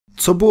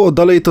Co było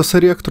dalej to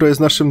seria, która jest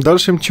naszym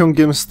dalszym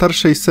ciągiem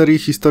starszej serii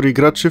historii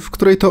graczy, w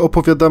której to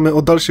opowiadamy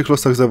o dalszych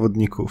losach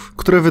zawodników,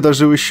 które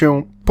wydarzyły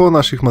się po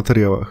naszych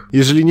materiałach.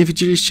 Jeżeli nie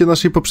widzieliście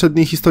naszej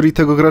poprzedniej historii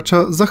tego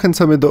gracza,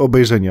 zachęcamy do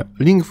obejrzenia.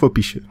 Link w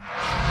opisie.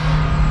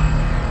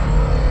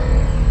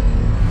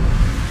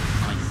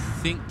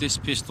 I think this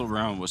pistol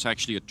round was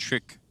actually a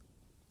trick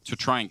to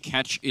try and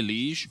catch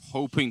Elige,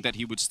 hoping that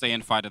he would stay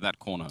and fight at that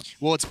corner.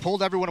 Well, it's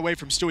pulled everyone away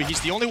from Stewie.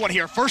 He's the only one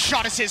here. First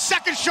shot is his,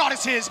 second shot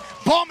is his,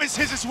 bomb is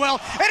his as well,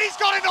 and he's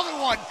got another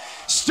one!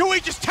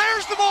 Stewie just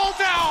tears them all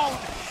down!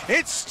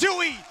 It's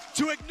Stewie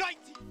to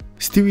ignite...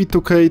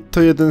 Stewie2K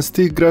to jeden z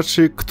tych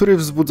graczy, który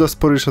wzbudza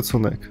spory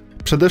szacunek.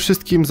 Przede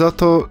wszystkim za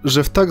to,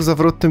 że w tak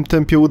zawrotnym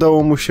tempie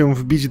udało mu się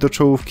wbić do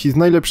czołówki z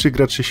najlepszych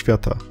graczy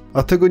świata.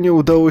 A tego nie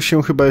udało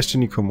się chyba jeszcze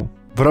nikomu.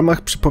 W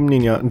ramach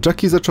przypomnienia,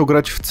 Jacky zaczął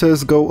grać w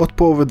CSGO od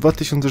połowy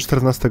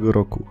 2014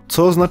 roku,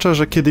 co oznacza,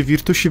 że kiedy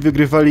Virtusi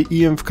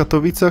wygrywali EM w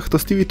Katowicach, to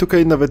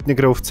Stewie2K nawet nie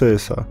grał w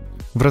CS-a.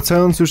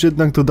 Wracając już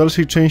jednak do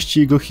dalszej części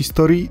jego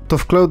historii, to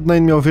w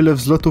Cloud9 miał wiele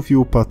wzlotów i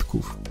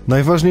upadków.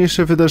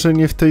 Najważniejsze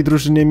wydarzenie w tej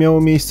drużynie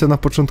miało miejsce na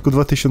początku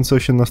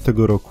 2018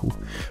 roku.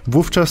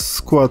 Wówczas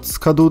skład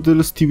Skadoodle,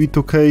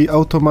 Stewie2K,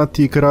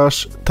 Automatic,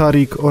 Rush,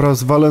 Tarik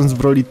oraz Valence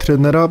w roli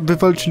trenera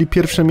wywalczyli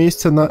pierwsze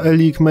miejsce na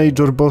E-League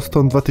Major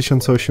Boston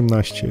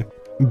 2018.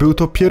 Był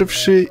to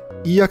pierwszy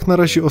i jak na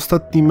razie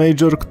ostatni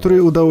Major,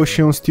 który udało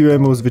się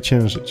Stewiemu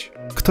zwyciężyć.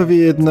 Kto wie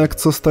jednak,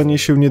 co stanie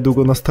się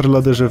niedługo na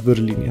Starladerze w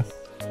Berlinie.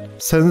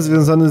 Sen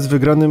związany z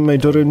wygranym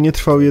Majorem nie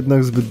trwał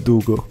jednak zbyt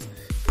długo.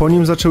 Po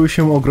nim zaczęły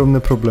się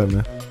ogromne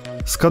problemy.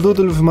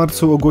 Skadoodle w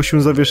marcu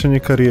ogłosił zawieszenie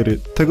kariery.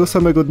 Tego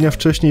samego dnia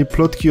wcześniej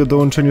plotki o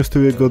dołączeniu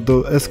Stewiego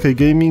do SK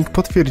Gaming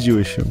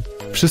potwierdziły się.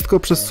 Wszystko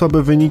przez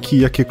słabe wyniki,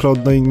 jakie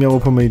Cloud9 miało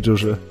po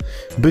Majorze.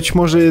 Być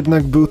może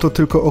jednak był to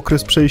tylko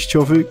okres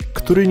przejściowy,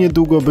 który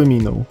niedługo by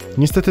minął.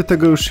 Niestety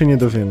tego już się nie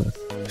dowiemy.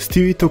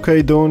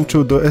 Stewie2K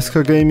dołączył do SK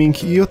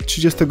Gaming i od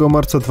 30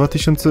 marca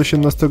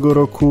 2018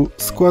 roku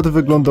skład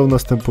wyglądał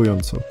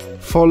następująco.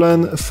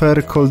 Fallen,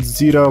 Fair, Cold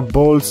Zera,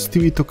 Balls,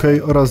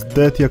 Stewie2K oraz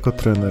Dead jako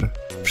trener.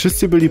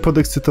 Wszyscy byli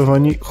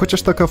podekscytowani,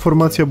 chociaż taka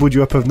formacja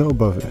budziła pewne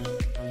obawy.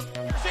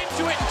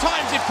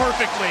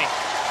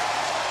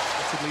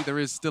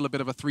 There is still a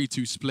bit of a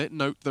 3-2 split.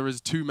 Note there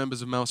is two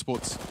members of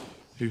Mousesports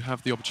who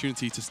have the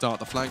opportunity to start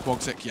the flank.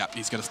 Wogsek, yep,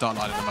 he's going to start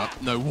lining them up.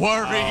 No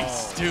worries,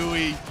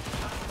 Stewie.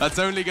 That's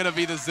only going to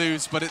be the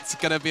Zeus, but it's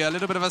going to be a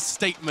little bit of a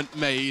statement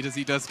made as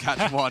he does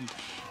catch one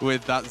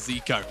with that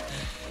Zico.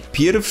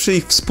 Pierwszy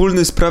ich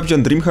wspólny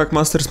sprawdzian DreamHack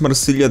Masters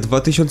Marsylia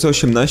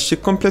 2018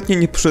 kompletnie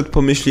nie przyszedł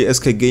po myśli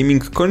SK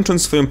Gaming,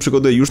 kończąc swoją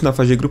przygodę już na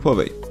fazie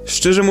grupowej.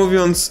 Szczerze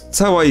mówiąc,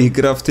 cała ich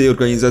gra w tej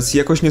organizacji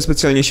jakoś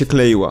niespecjalnie się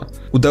kleiła.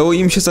 Udało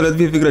im się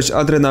zaledwie wygrać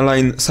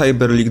Adrenaline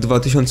Cyber League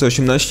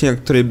 2018, na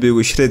której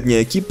były średnie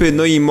ekipy,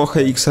 no i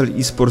Moche XL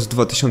Esports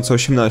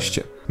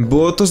 2018.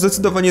 Było to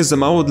zdecydowanie za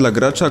mało dla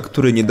gracza,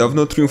 który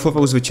niedawno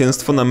triumfował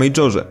zwycięstwo na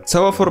Majorze.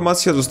 Cała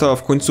formacja została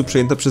w końcu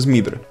przejęta przez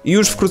Mibr. I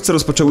już wkrótce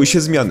rozpoczęły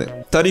się zmiany.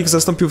 Tarik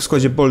zastąpił w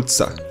składzie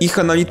Boltsa. Ich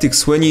analityk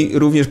Sweni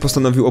również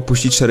postanowił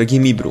opuścić szeregi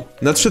Mibru.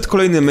 Nadszedł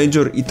kolejny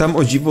Major i tam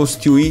o dziwo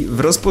Stewie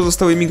wraz z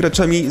pozostałymi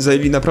graczami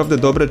zajęli naprawdę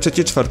dobre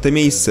trzecie-czwarte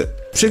miejsce,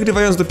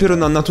 przegrywając dopiero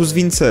na Natus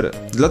Vincer.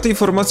 Dla tej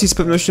formacji z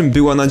pewnością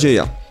była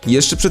nadzieja.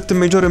 Jeszcze przed tym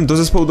Majorem do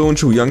zespołu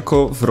dołączył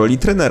Janko w roli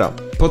trenera.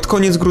 Pod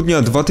koniec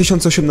grudnia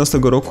 2018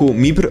 roku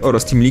Mibr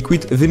oraz Team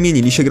Liquid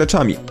wymienili się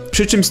graczami,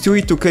 przy czym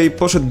Stewie2K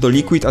poszedł do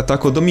Liquid, a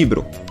Taco do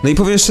Mibru. No i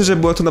powiem szczerze,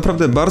 była to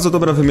naprawdę bardzo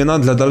dobra wymiana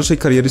dla dalszej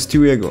kariery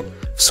Stewiego.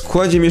 W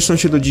składzie mieszczą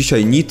się do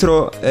dzisiaj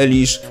Nitro,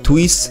 Elish,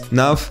 Twist,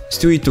 Nav,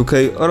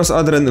 Stewie2K oraz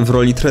Adren w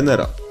roli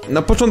trenera.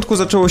 Na początku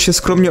zaczęło się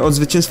skromnie od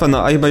zwycięstwa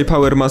na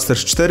iBuyPower Masters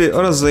 4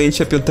 oraz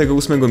zajęcia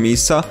 5-8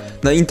 miejsca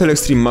na Intel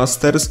Extreme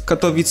Masters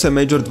Katowice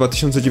Major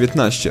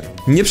 2019.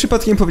 Nie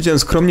przypadkiem powiedziałem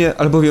skromnie,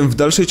 albowiem w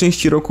dalszej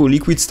części roku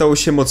Liquid stało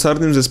się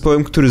mocarnym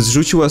zespołem, który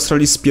zrzucił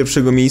Astralis z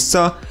pierwszego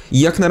miejsca i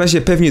jak na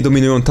razie pewnie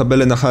dominują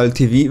tabelę na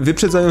HLTV,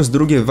 wyprzedzając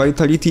drugie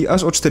Vitality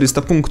aż o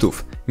 400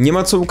 punktów. Nie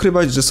ma co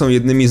ukrywać, że są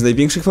jednymi z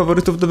największych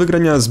faworytów do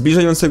wygrania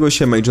zbliżającego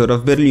się Majora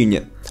w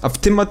Berlinie. A w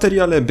tym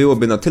materiale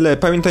byłoby na tyle.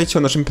 Pamiętajcie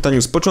o naszym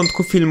pytaniu z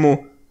początku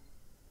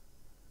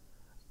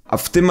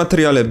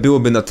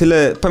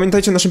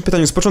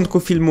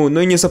filmu.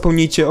 No i nie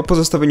zapomnijcie o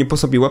pozostawieniu po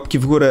sobie łapki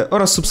w górę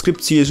oraz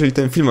subskrypcji, jeżeli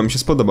ten film wam się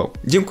spodobał.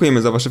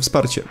 Dziękujemy za wasze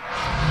wsparcie.